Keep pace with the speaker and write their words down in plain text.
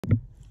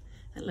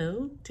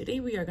Hello, today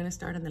we are going to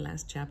start on the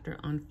last chapter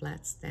on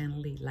Flat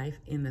Stanley, Life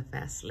in the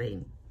Fast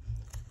Lane.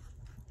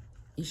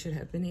 You should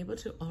have been able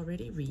to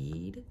already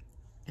read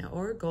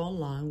or go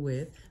along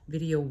with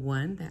video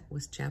 1, that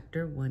was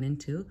chapter 1 and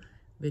 2,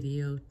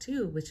 video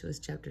 2, which was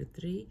chapter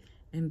 3,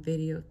 and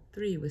video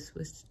 3,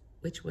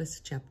 which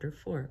was chapter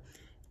 4.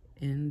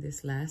 In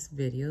this last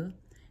video,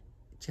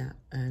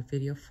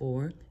 video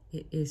 4,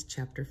 it is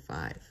chapter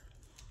 5.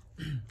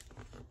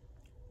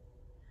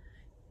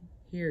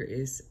 Here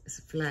is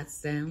Flat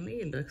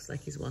Stanley. It looks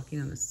like he's walking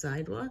on the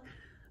sidewalk,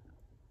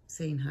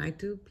 saying hi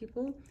to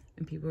people,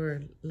 and people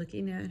are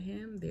looking at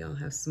him. They all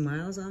have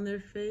smiles on their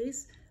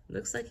face.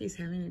 Looks like he's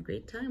having a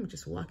great time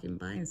just walking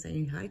by and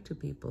saying hi to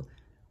people.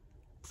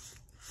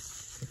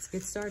 Let's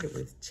get started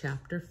with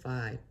chapter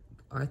 5,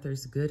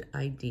 Arthur's Good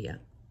Idea.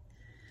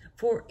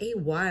 For a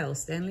while,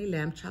 Stanley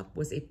Lambchop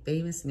was a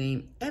famous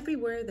name.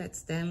 Everywhere that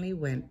Stanley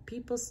went,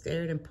 people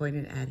stared and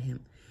pointed at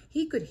him.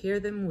 He could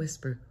hear them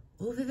whisper,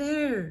 "Over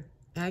there,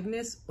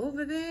 Agnes,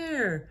 over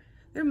there.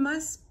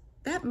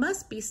 That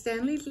must be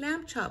Stanley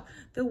Lambchop,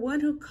 the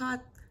one who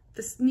caught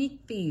the sneak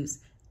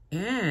thieves,"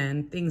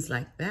 and things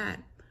like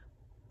that.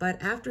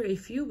 But after a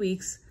few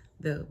weeks,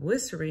 the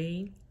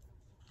whispering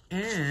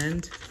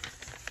and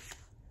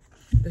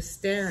the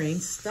staring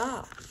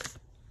stopped.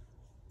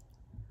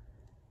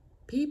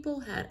 People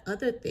had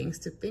other things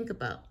to think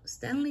about.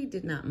 Stanley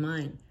did not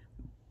mind.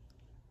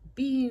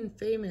 Being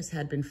famous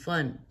had been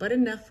fun, but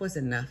enough was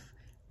enough.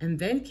 And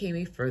then came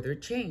a further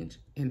change,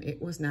 and it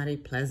was not a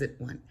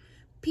pleasant one.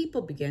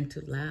 People began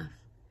to laugh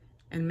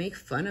and make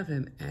fun of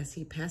him as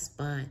he passed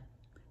by.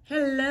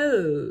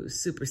 "Hello,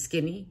 super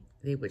skinny,"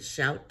 they would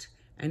shout,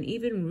 and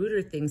even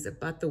ruder things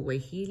about the way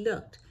he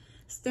looked.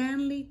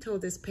 Stanley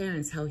told his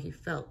parents how he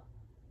felt.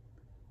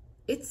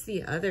 "It's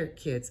the other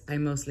kids I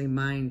mostly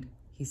mind,"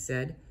 he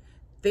said.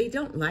 "They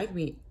don't like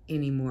me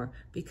anymore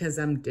because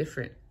I'm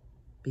different,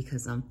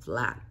 because I'm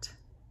flat."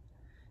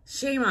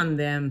 "Shame on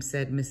them,"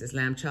 said Mrs.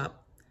 Lambchop.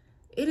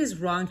 "It is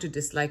wrong to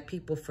dislike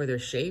people for their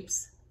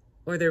shapes,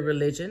 or their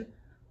religion,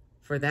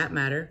 for that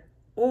matter,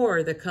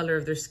 or the color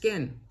of their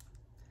skin."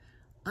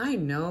 "I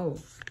know,"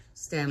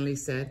 Stanley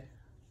said.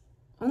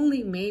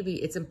 "Only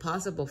maybe it's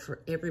impossible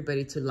for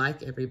everybody to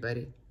like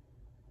everybody."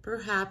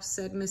 "Perhaps,"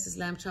 said Mrs.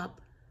 Lambchop,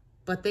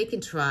 "but they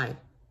can try."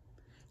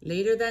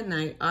 Later that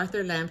night,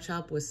 Arthur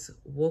Lambchop was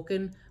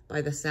woken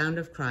by the sound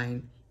of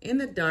crying. In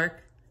the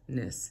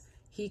darkness,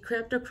 he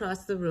crept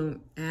across the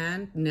room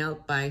and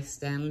knelt by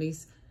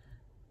Stanley's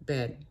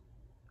bed.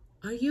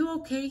 "Are you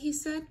okay?" he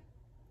said.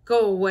 "Go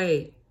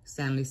away,"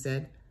 Stanley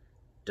said.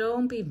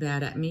 "Don't be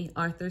mad at me,"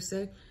 Arthur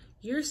said.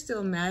 "You're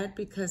still mad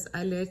because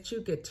I let you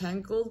get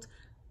tangled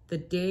the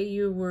day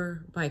you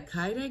were my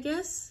kite, I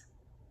guess?"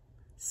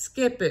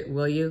 "Skip it,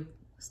 will you?"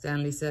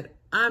 Stanley said.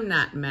 "I'm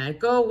not mad.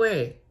 Go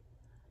away."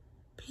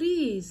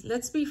 "Please,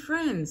 let's be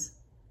friends."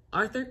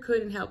 Arthur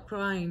couldn't help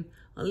crying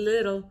a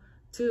little,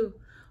 too.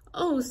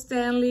 "Oh,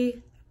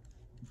 Stanley."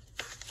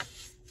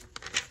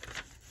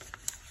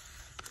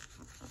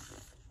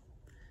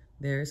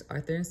 There's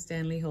Arthur and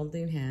Stanley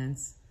holding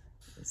hands.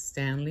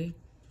 Stanley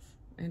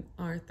and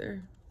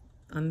Arthur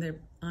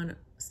on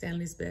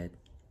Stanley's bed.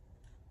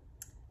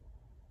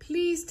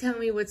 "Please tell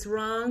me what's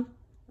wrong,"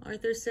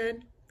 Arthur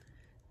said.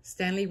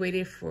 Stanley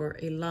waited for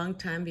a long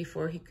time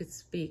before he could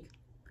speak.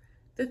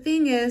 "The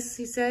thing is,"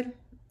 he said,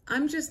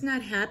 "I'm just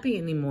not happy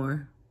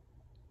anymore.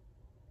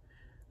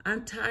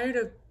 I'm tired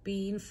of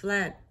being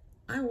flat.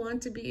 I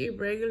want to be a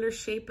regular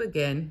shape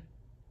again,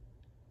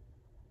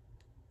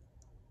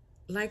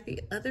 like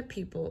the other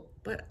people,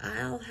 but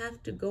I'll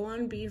have to go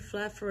on being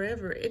flat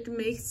forever. It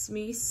makes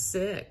me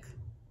sick."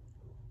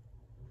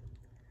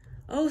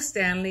 "Oh,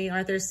 Stanley,"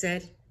 Arthur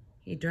said.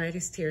 He dried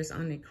his tears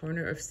on a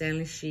corner of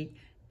Stanley's sheet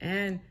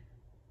and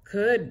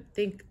could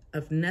think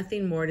of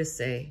nothing more to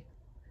say.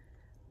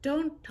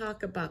 "Don't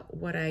talk about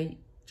what I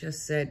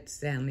just said,"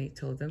 Stanley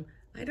told him.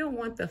 "I don't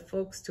want the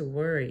folks to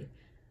worry.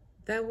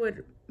 That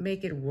would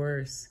make it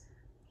worse."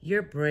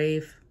 "You're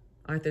brave,"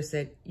 Arthur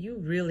said. "You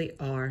really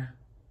are."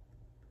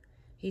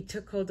 He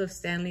took hold of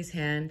Stanley's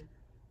hand.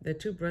 The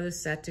two brothers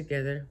sat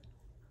together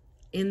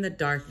in the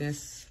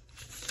darkness,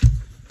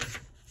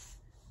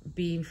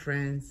 being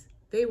friends.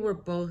 They were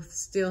both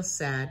still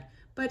sad,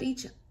 but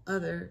each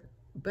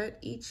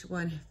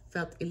one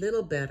felt a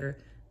little better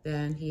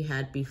than he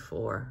had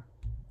before.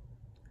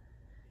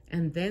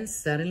 And then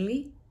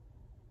suddenly,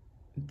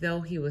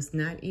 though he was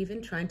not even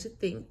trying to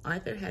think,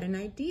 Arthur had an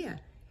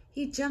idea.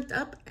 He jumped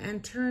up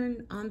and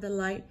turned on the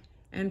light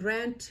and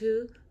ran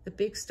to the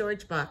big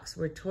storage box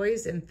where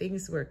toys and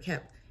things were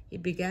kept. He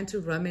began to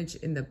rummage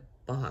in the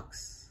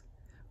box.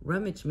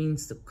 Rummage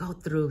means to go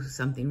through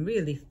something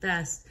really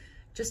fast,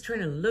 just trying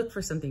to look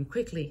for something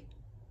quickly.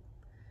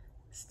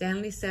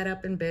 Stanley sat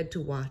up in bed to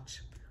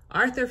watch.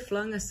 Arthur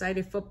flung aside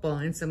a football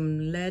and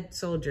some lead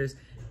soldiers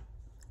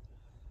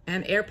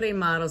and airplane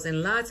models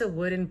and lots of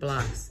wooden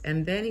blocks.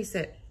 And then he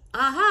said,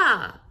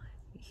 "Aha!"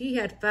 He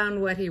had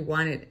found what he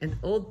wanted, an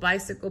old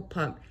bicycle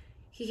pump.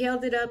 He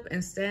held it up,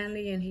 and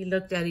Stanley and he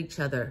looked at each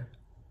other.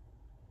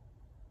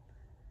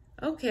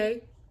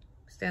 "Okay,"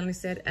 Stanley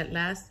said at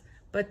last,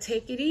 but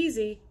take it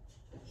easy.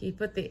 He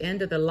put the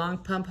end of the long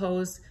pump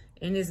hose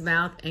in his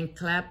mouth and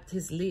clapped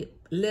his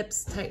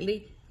lips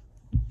tightly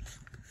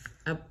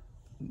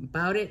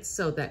about it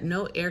so that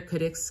no air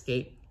could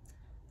escape.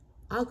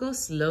 I'll go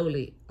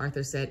slowly,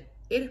 Arthur said.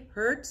 It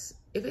hurts.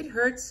 If it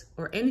hurts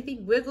or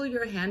anything, wiggle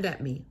your hand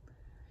at me.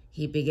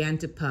 He began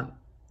to pump.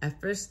 At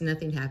first,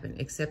 nothing happened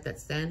except that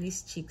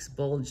Stanley's cheeks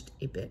bulged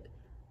a bit.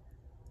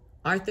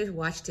 Arthur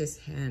watched his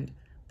hand,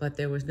 but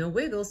there was no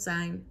wiggle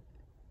sign,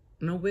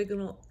 no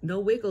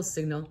wiggle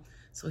signal,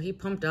 so he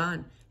pumped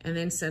on, and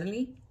then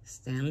suddenly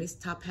Stanley's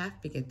top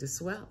half began to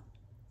swell.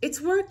 It's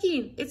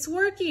working! It's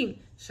working!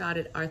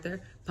 Shouted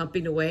Arthur,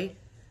 pumping away.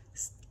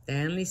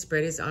 Stanley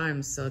spread his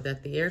arms so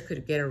that the air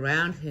could get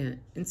around him,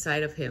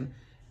 inside of him,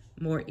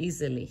 more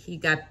easily. He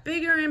got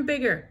bigger and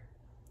bigger.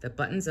 The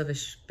buttons of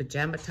his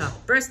pajama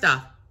top burst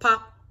off.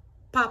 Pop,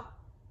 pop,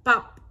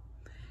 pop.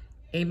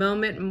 A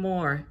moment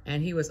more,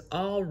 and he was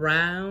all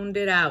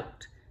rounded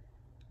out.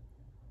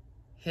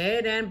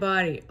 Head and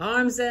body,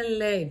 arms and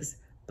legs,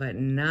 but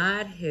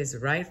not his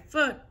right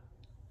foot.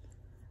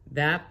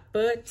 That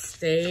foot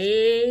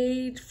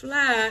stayed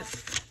flat.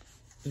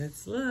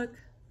 Let's look.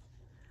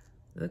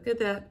 Look at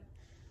that.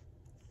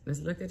 Let's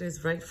look at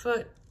his right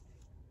foot.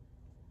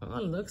 Oh,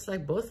 it looks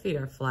like both feet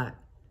are flat.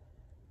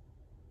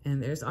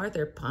 And there's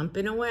Arthur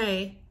pumping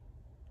away.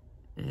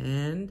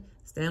 And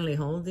Stanley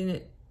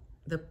holding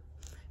the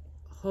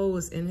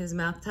hose in his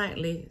mouth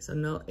tightly so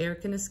no air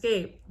can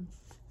escape.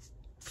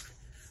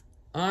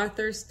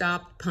 Arthur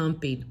stopped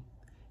pumping.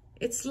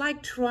 It's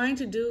like trying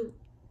to do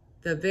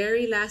the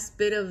very last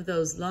bit of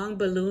those long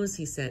balloons,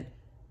 he said.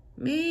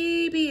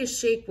 Maybe a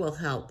shake will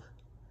help.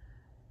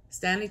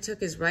 Stanley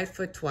shook his right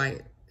foot twice,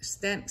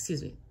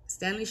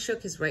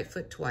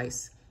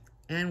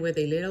 and with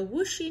a little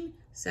whooshing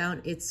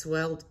sound, it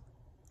swelled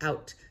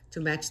out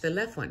to match the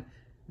left one.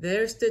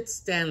 There stood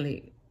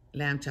Stanley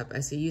Lambchop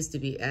as he used to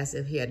be, as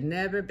if he had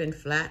never been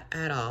flat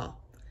at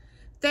all.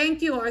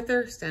 Thank you,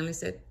 Arthur, Stanley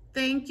said.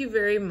 Thank you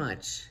very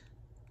much.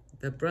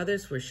 The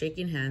brothers were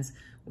shaking hands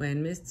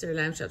when Mr.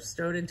 Lambchop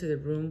strode into the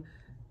room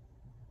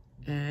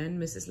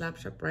and Mrs.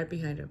 Lambchop right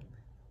behind him.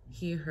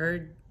 He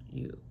heard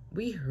you.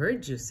 We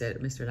heard you, said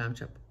Mr.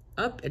 Lambchop,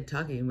 up and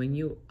talking when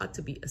you ought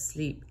to be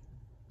asleep.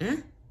 Eh?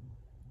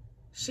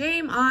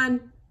 Shame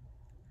on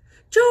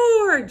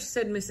George,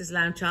 said Mrs.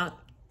 Lambchop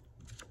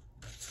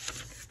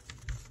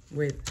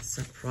with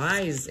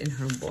surprise in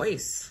her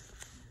voice.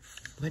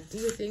 What do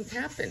you think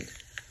happened?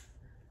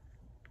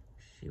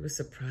 She was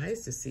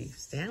surprised to see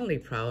Stanley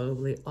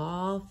probably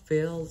all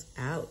filled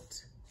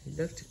out. He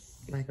looked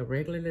like a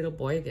regular little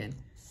boy again.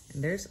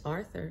 And there's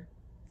Arthur.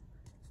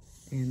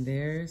 And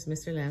there's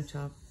Mr.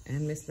 Lambchop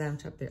and Miss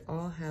Lambchop. They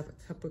all have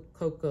a cup of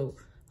cocoa,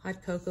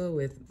 hot cocoa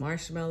with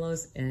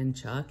marshmallows and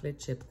chocolate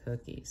chip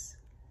cookies.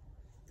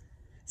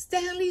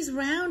 Stanley's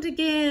round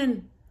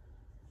again.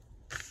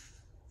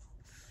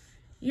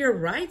 You're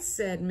right,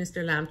 said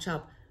Mr.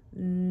 Lambchop,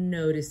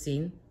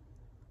 noticing.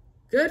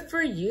 Good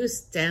for you,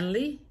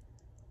 Stanley.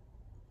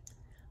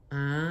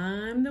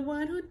 I'm the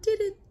one who did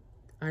it,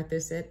 Arthur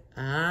said.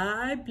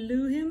 I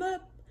blew him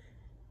up.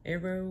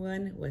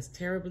 Everyone was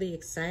terribly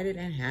excited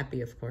and happy,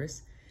 of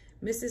course.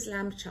 Mrs.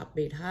 Lambchop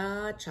made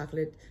hot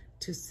chocolate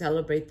to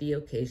celebrate the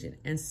occasion,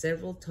 and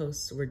several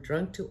toasts were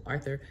drunk to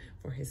Arthur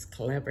for his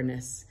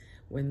cleverness.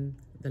 When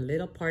the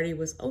little party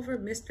was over,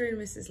 Mr. and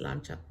Mrs.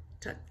 Lambchop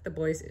tucked the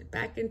boys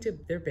back into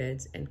their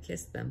beds and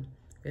kissed them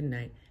good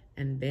night,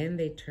 and then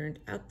they turned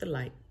out the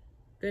light.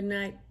 Good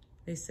night,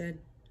 they said.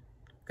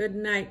 Good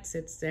night,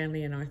 said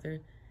Stanley and Arthur.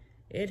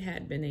 It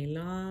had been a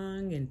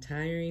long and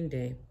tiring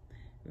day.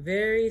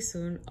 Very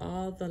soon,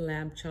 all the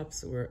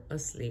Lambchops were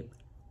asleep.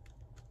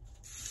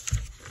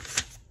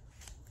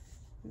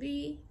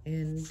 The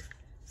end.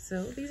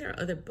 So these are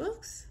other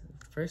books.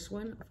 First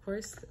one, of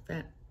course,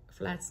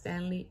 Flat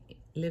Stanley,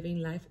 Living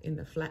Life in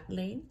the Flat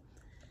Lane.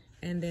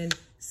 And then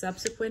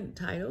subsequent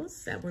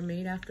titles that were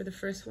made after the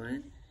first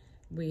one.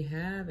 We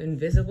have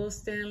Invisible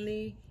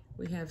Stanley.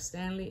 We have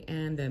Stanley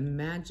and the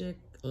Magic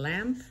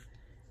Lamp.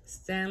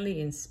 Stanley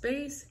in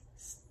Space.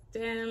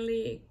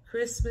 Stanley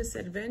Christmas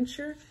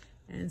Adventure.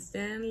 And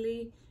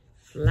Stanley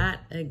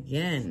Flat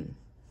Again.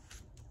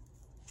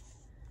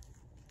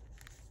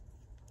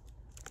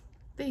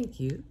 Thank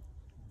you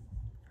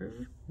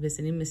for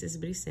visiting Mrs.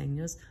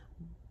 Briseño's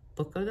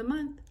Book of the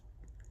Month.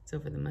 So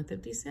for the month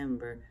of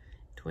December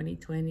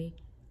 2020,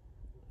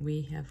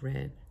 we have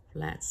read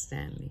Flat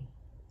Stanley.